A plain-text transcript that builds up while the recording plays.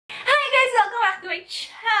my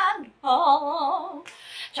channel!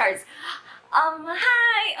 Charles,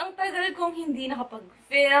 hi! Ang tagal kong hindi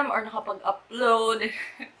nakapag-film or nakapag-upload.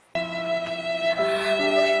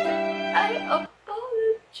 I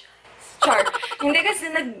apologize. Char, hindi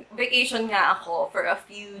kasi nag-vacation nga ako for a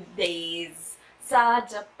few days sa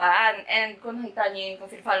Japan. And kung nakita niyo yun,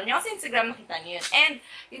 kung follow niyo ako sa Instagram, nakita niyo yun. And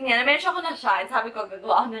yun nga, na-mention ko na siya. And sabi ko,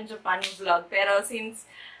 gagawa ako ng Japan vlog. Pero since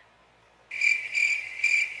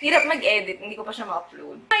hirap mag-edit, hindi ko pa siya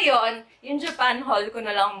ma-upload. Ngayon, yung Japan haul ko na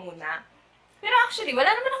lang muna. Pero actually, wala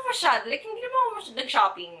naman ako masyado. Like, hindi naman ako masyado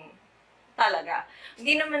nag-shopping. Talaga.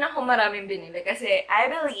 Hindi naman ako maraming binili. Kasi I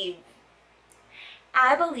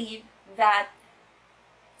believe that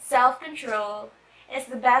self-control is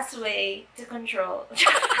the best way to control.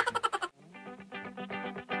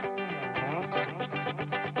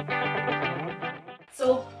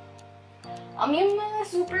 So, yung mga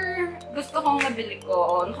super gusto kong nabili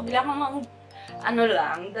ko, nakabili ako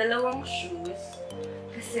ng dalawang shoes.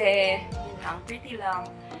 Kasi, yun lang, pretty lang.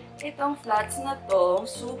 Itong flats na to,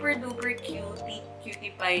 super duper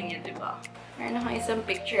cutie pie niya, diba? Meron akong isang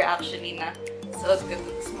picture actually na suot ko.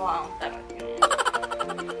 Gusto mo ang tarot yun.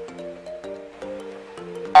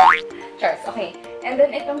 Charles, okay. And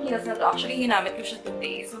then itong heels na to, actually ginamit ko siya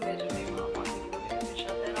today. So medyo may mga konti ko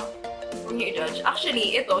siya. Pero, kung nyo i-judge.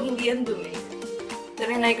 Actually, ito, hindi yan dumi.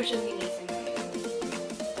 Tarinay ko siya nilisin.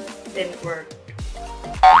 Didn't work.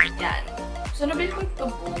 Yan. So, nabili ko ito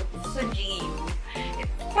both sa GU.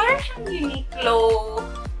 Parang siyang Uniqlo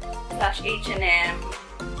 / H&M.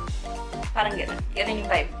 Parang gano'n. Gano'n yung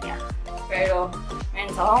vibe niya. Pero,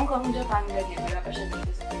 meron sa Hong Kong, Japan, ganyan. Wala pa siya dito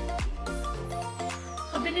sa Philippines.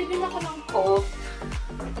 Kabili din ako ng coat.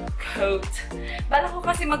 Bala ko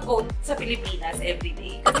kasi mag-coat sa Pilipinas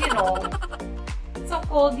everyday. Kasi, you know, so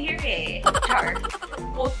cold here eh. Char.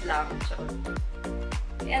 Coat lang. So,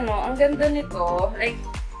 yan o, ang ganda nito. Like,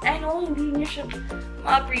 I know, hindi niyo siya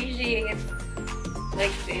ma-appreciate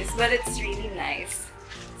like this, but it's really nice.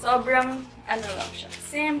 Sobrang, lang siya,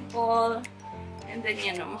 simple. And then,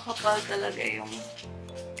 yan o, makapal talaga yung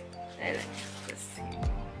tela niya. Kasi,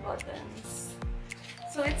 buttons.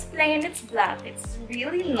 So, it's plain, it's black. It's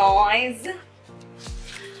really nice.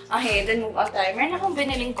 Okay, then move on tayo. Meron akong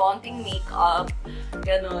biniling konting makeup.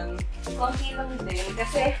 Ganon. Konti lang din.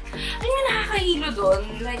 Kasi, ano yung nakakahilo doon?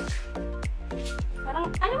 Like,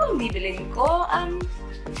 parang, ano bang bibilin ko?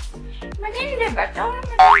 Maganda ba ito?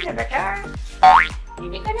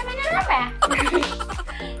 Hindi ko naman alam eh.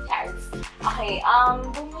 Charles. Okay,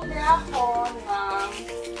 bumili ako ng...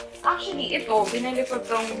 Actually, ito, binili ko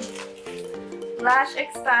itong lash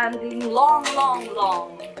expanding long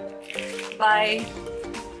by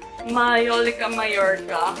Mayolica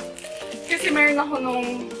Mallorca. Kasi meron ako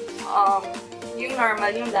nung yung normal,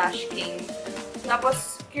 yung Lash King.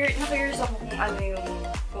 Tapos, na-curious ako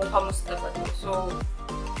kung kamusta ba to. So,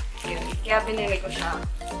 yun. Kaya binili ko siya.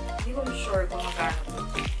 Hindi ko sure kung magkano.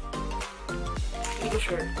 Hindi ko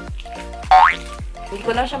sure. Hindi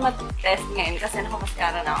ko lang siya mag-test ngayon kasi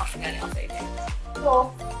nakamascara na ako sa galing ako sa ito.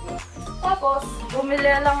 So, tapos, bumili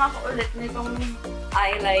lang ako ulit nitong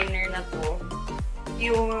eyeliner na to.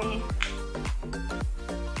 Yung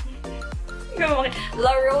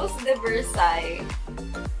La Rose de Versailles.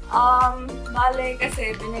 Bale,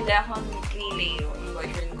 kasi binili ako ni Leo, yung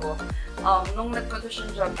boyfriend ko. Nung nagpunta siya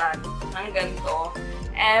sa Japan, ng ganito,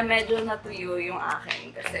 medyo natuyo yung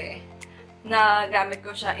akin kasi nagamit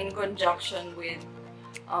ko siya in conjunction with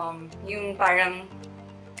yung parang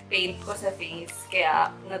paint ko sa face,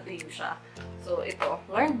 kaya natuyo siya. So, ito,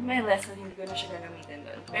 learned my lesson, hindi ko na siya gagamitin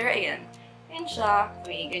doon. Pero ayan, yan siya,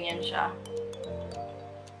 may ganyan siya.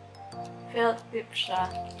 Felt tip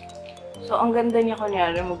siya. So, ang ganda niya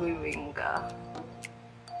kunyari, mag-wing ka.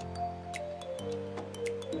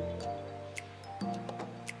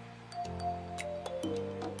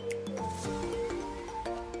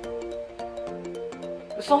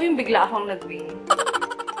 Gusto ko yung bigla akong nag-wing.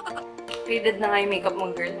 Faded na nga yung makeup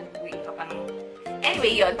mong girl, nag-wing ka pa nung...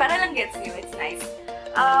 Anyway, yun. Para lang gets nyo. It's nice.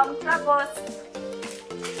 Tapos,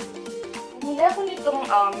 hindi ako nitong,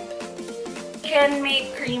 can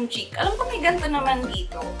make cream cheek. Alam ko may ganito naman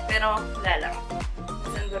dito. Pero, wala lang.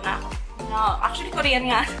 Sando na ako. No, actually, Korean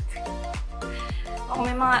nga. Ako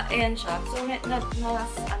may mga, ayan siya. So, ano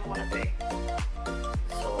ko na to eh.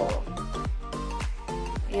 So,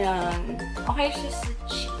 ayan. Okay siya sa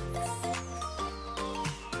cheeks.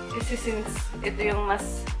 Kasi since ito yung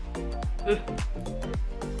mas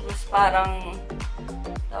parang,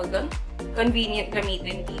 tawag doon, convenient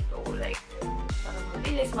gamitin dito. Like, parang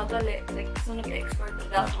mabilis, madali. Like, so nag-export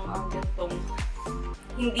talaga akong mga ganitong,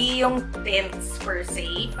 hindi yung tints per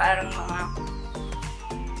se, parang mga,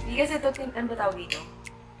 Hindi kasi ito, ano ba tawag dito?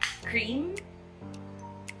 Cream?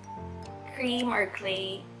 Cream or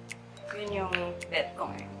clay. Yun yung bet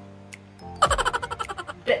ko ngayon.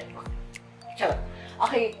 Bet ko. Charot.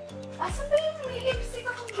 Okay. Asan ba yung may lipstick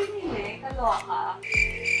akong binili? Kaloka.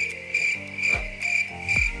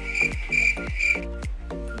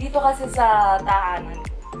 Dito kasi sa tahanan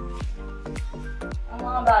ko, ang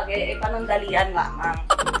mga bagay ay panandalian lamang.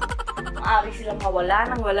 Maaari silang mawala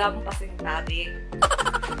nang wala akong pasintabi.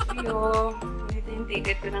 Yo, ito yung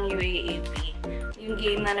ticket ko ng UAAP. Yung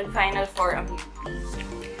game na nag-Final Four ang UP.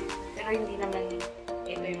 Pero hindi naman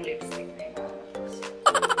ito yung lipstick na yun.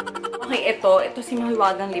 Okay, ito si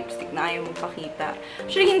mahiwagang lipstick na ayaw magpakita.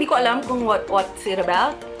 Actually, hindi ko alam kung what's it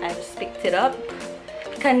about. I just picked it up.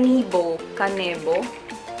 Kanebo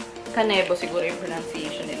siguro yung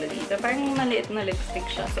pronunciation nila dito. Parang maliit na lipstick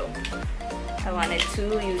siya. So, I wanted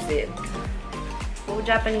to use it. So,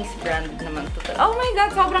 Japanese brand naman to. Oh my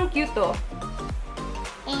God! Sobrang cute to.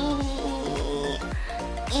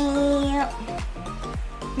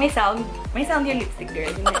 May sound. May sound yung lipstick, girl.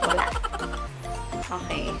 Hindi wala.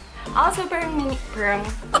 Okay. Also, parang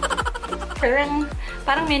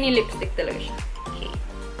mini lipstick talaga siya. Okay.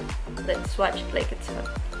 Let's swatch it like it's hot.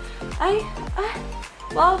 Ay!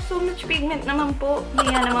 Wow, so much pigment naman po.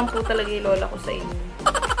 Hiya naman po talaga yung lola ko sa inyo.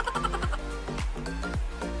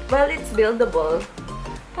 Well, it's buildable.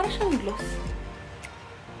 Parang siyang gloss.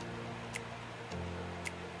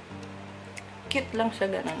 Cute lang siya,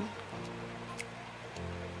 ganun.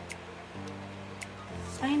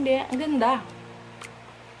 Ay, hindi. Ang ganda.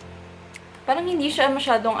 Parang hindi siya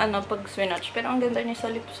masyadong pag swinatch, pero ang ganda niya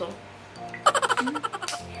sa lips, oh.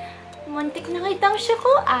 Muntik na kitang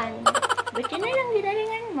syukuan. Ba't yun na lang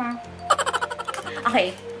dinalingan mo?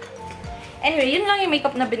 Okay. Anyway, yun lang yung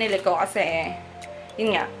makeup na binili ko kasi,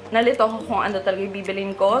 yun nga, nalito ko kung ano talaga yung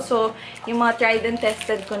bibilin ko. So, yung mga tried and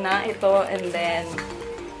tested ko na, ito, and then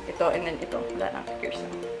ito. Wala nang figures na.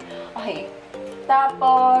 Okay.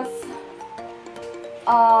 Tapos,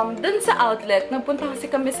 dun sa outlet, nagpunta kasi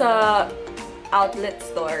kami sa outlet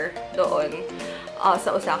store doon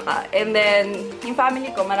sa Osaka. And then, yung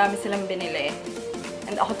family ko, marami silang binili.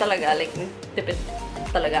 And ako talaga, like, tipid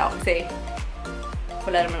talaga ako kasi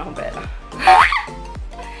wala naman akong pera.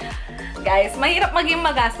 Guys, mahirap maging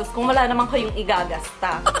magastos kung wala naman kayong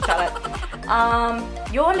igagasta. Charot.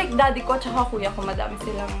 Yung like daddy ko tsaka kuya ko, madami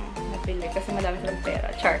silang nabili kasi madami silang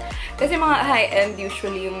pera. Char. Kasi mga high-end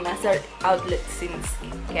usually yung nasa outlet since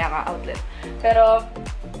kaya nga outlet. Pero,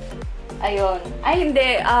 ayun. Ay,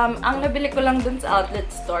 hindi. Ang nabili ko lang dun sa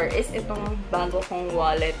outlet store is itong bago kong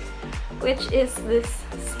wallet. Which is this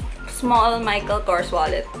small Michael Kors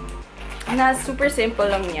wallet. Na super simple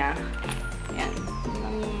lang niya. Ayan.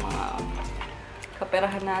 Ang mga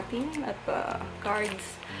kaperahan natin at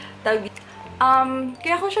cards.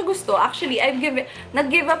 Kaya ko siya gusto. Actually,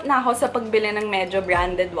 nag-give up na ako sa pagbili ng medyo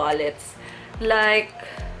branded wallets. Like,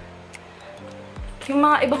 yung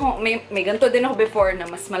mga iba kong, may ganito din ako before na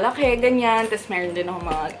mas malaki, ganyan. Tapos meron din ako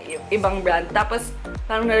mga ibang brand. Tapos,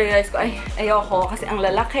 parang na-realize ko, ay, ayoko. Kasi ang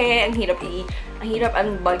lalaki, ang hirap,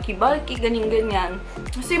 ang bulky, ganyan.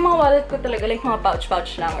 Kasi yung mga wallet ko talaga, like mga pouch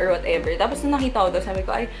lang or whatever. Tapos nung nakita ko doon, sabi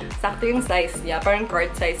ko, ay, sakto yung size niya. Parang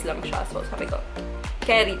card size lang siya. So, sabi ko,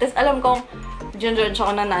 carry. Tapos alam kong, dyan siya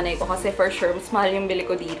ko ng nanay ko kasi for sure, mas mahal yung bili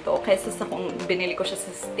ko dito. Kaysa sa kung binili ko siya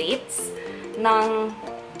sa States,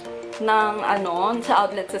 sa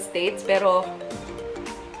outlet sa States, pero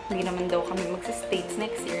hindi naman daw kami magsa-States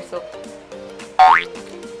next year, so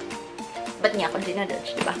ba't niya ako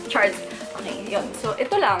dinadudge, diba? Charles. Okay, yun. So,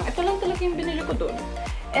 ito lang talaga yung binili ko dun.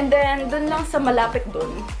 And then, dun lang sa malapit dun,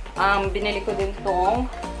 binili ko din tong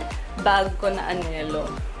bag ko na Anello.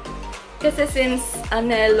 Kasi since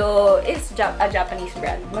Anello is a Japanese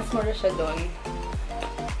brand, mas mura siya dun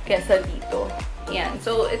kesa dito. Yan.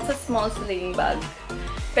 So, it's a small sling bag.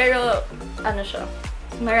 Pero, siya,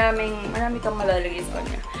 marami kang malalagay sa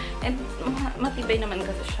kanya. And, matibay naman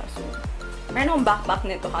kasi siya. So, meron akong backpack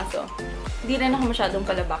nito kaso, hindi rin ako masyadong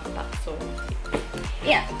pala backpack. So,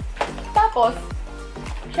 yeah. Tapos,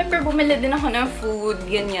 syempre, bumili din ako ng food,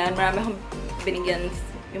 ganyan. Marami akong binigyan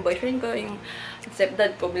yung boyfriend ko, yung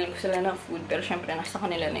stepdad ko, bilhin ko sila ng food. Pero syempre, nasa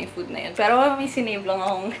kanila na yung food na yun. Pero may sinave lang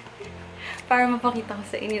akong para mapakita ko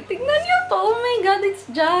sa inyo. Tignan nyo to! Oh my God, it's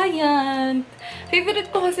giant!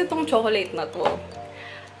 Favorite ko kasi itong chocolate na to.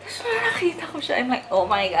 Tapos nakita ko siya, I'm like, oh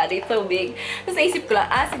my God, it's so big. Tapos naisip ko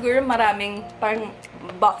lang, siguro maraming parang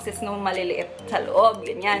boxes na maliliit sa loob,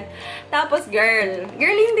 ganyan. Tapos, girl,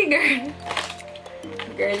 hindi.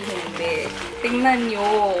 Girl, hindi. Tingnan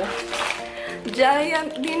nyo.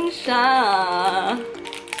 Giant din siya.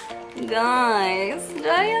 Guys,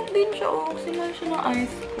 giant din siya. Oh, sila siya ng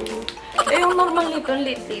ice ko. Eh, yung normal nito,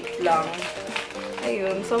 lit-lit lang.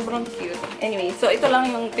 Ayun, sobrang cute. Anyway, so ito lang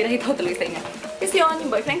yung pinakita ko talaga sa inyo. Kasi yun,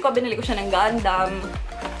 yung boyfriend ko, binili ko siya ng Gundam.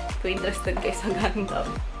 Kung interested kayo sa Gundam.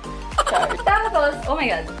 Char. Tapos, oh my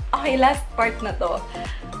god. Okay, last part na to.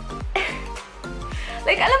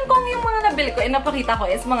 Like, alam kong yung mga nabili ko, napakita ko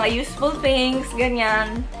is mga useful things,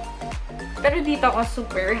 ganyan. Pero dito ako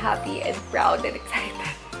super happy and proud and excited.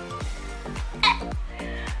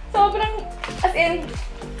 Sobrang, as in,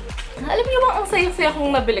 alam niyo bang ang saya-saya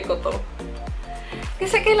kong nabili ko to?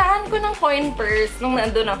 Kasi kailangan ko ng coin purse nung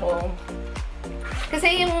nandun ako.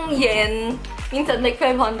 Kasi yung yen, minsan like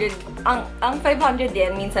 500, ang 500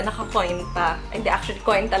 yen, minsan naka-coin pa. Hindi, actually,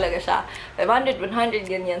 coin talaga siya. 500, 100,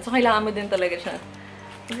 ganyan. So, kailangan mo din talaga siya.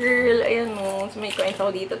 Girl, ayan mo. So, may coins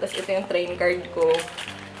ako dito. Tapos, ito yung train card ko.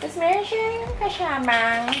 Tapos, meron siya yung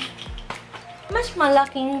kasamang mas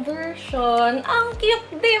malaking version. Ang cute,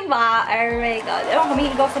 diba? Oh my god. Ewan ko,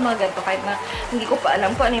 mahilig ako sa mga ganito. Kahit na hindi ko pa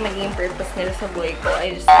alam kung ano yung magiging purpose nila sa buhay ko.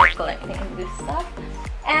 I just start collecting this stuff.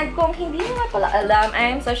 And kung hindi nyo nga pala alam,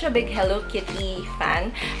 I am such a big Hello Kitty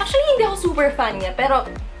fan. Actually, hindi ako super fan niya. Pero,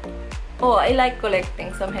 oh, I like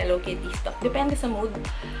collecting some Hello Kitty stuff. Depende sa mood.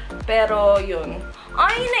 Pero, yun.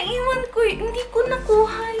 Ay, naiwan ko. Hindi ko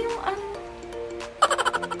nakuha yung ano.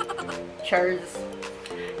 Charles.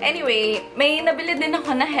 Anyway, may nabili din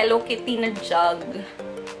ako na Hello Kitty na jug.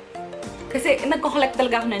 Kasi nagko-collect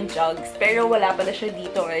talaga ako ng jugs. Pero wala pala siya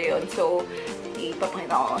dito ngayon. So,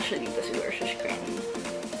 ipapakita ko siya dito siguro sa screen.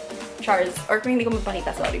 Charles. Or kung hindi ko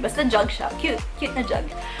mapakita, sorry. Basta jug siya. Cute. Cute na jug.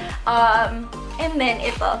 And then,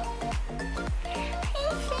 ito.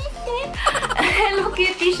 Hello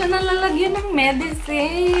Kitty siya nalalagyan ng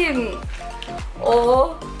medicine.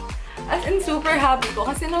 Oh. As in, super happy ko.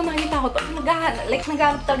 Kasi nung nakita ko to,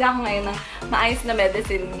 naghahanap talaga ako ngayon ng maayos na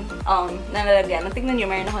medicine na nalagyan. Tingnan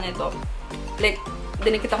nyo, meron ako nito. Like,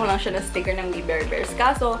 dinikita ko lang siya na sticker ng Bear Bears.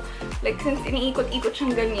 Kaso, like, since iniikot-ikot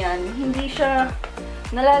siyang ganyan, hindi siya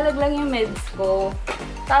nalalaglang yung meds ko.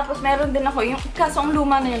 Tapos, meron din ako yung, kaso ang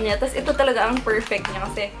luma na yun niya. Tapos, ito talaga ang perfect niya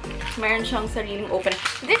kasi meron siyang sariling open.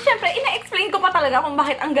 Then, syempre, ina-explain ko pa talaga kung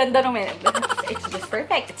bakit ang ganda ng meds. It's just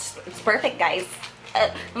perfect. It's perfect, guys.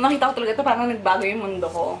 Nung nakita ko talaga ito, parang nagbago yung mundo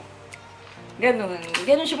ko. Ganun.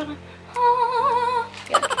 Ganun siya parang,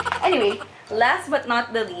 Anyway, last but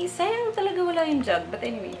not the least, sayang talaga wala yung jug. But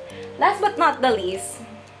anyway, last but not the least,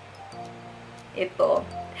 ito.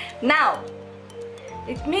 Now,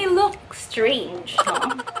 it may look strange,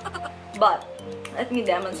 no? But, let me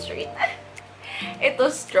demonstrate. Ito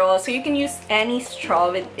straw. So, you can use any straw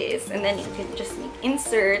with this. And then, you can just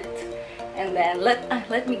insert. And then,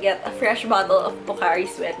 let me get a fresh bottle of Pocari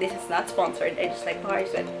Sweat. This is not sponsored. I just like Pocari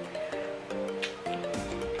Sweat.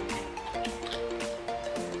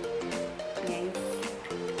 Nice.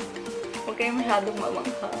 Huwag kayo masyadong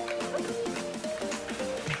mamangha.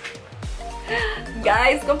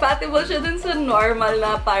 Guys, compatible siya dun sa normal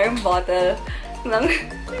na parang bottle ng,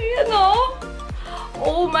 you know?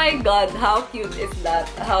 Oh my god, how cute is that?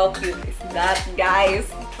 How cute is that, guys?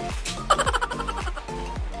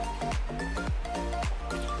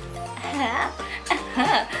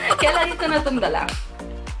 Kaya lagi ko natundala.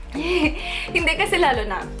 Hindi kasi lalo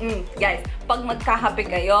na, guys, pag magkakape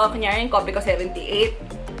kayo, kunyari yung coffee ko 78,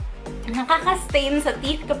 nakaka-stain sa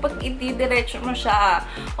teeth kapag itidiretso mo siya.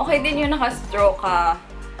 Okay din yung naka-straw ka.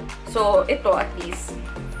 So, ito at least,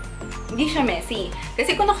 hindi siya messy.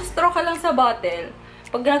 Kasi kung naka-straw ka lang sa bottle,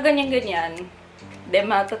 pag ganyan-ganyan, then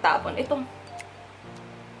matatapon. Ito.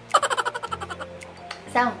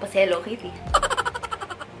 Saan pa si Hello Kitty?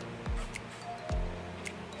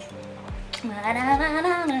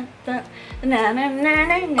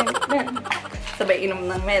 Sabay inom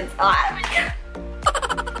ng meds.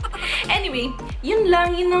 Anyway, yun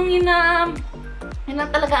lang. Yun na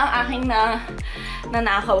talaga ang aking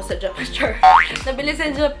nanakaw sa Japan. Nabili sa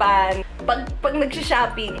Japan. Pag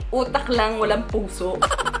nagsha-shopping, utak lang, walang puso.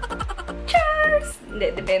 Cheers!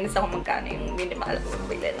 Hindi, depende sa kung magkano yung minimal ko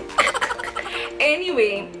bilhin.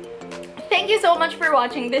 Anyway, thank you so much for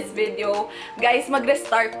watching this video. Guys,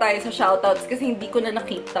 mag-restart tayo sa shoutouts kasi hindi ko na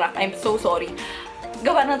na-keep track. I'm so sorry.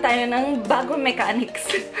 Gawa na tayo ng bagong mechanics.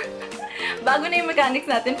 Bago na yung mechanics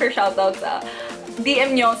natin for shoutouts.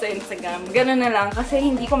 DM nyo sa Instagram. Ganun na lang kasi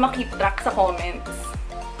hindi ko ma-keep track sa comments.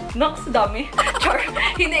 Nox, dami. Char.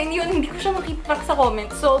 Hindi ko siya ma-keep track sa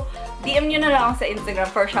comments. So, DM nyo na lang sa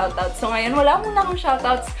Instagram for shoutouts. So, ngayon, wala muna akong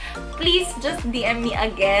shoutouts. Please just DM me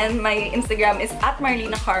again. My Instagram is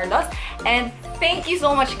 @MarlinaCarlos. And thank you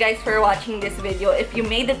so much, guys, for watching this video. If you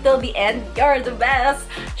made it till the end, you're the best.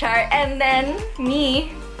 Char. And then,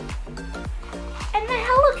 me. And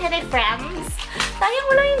Hello Kitty friends! Sayang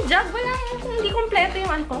wala yung jug. Wala, hindi kompleto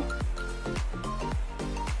yung ano.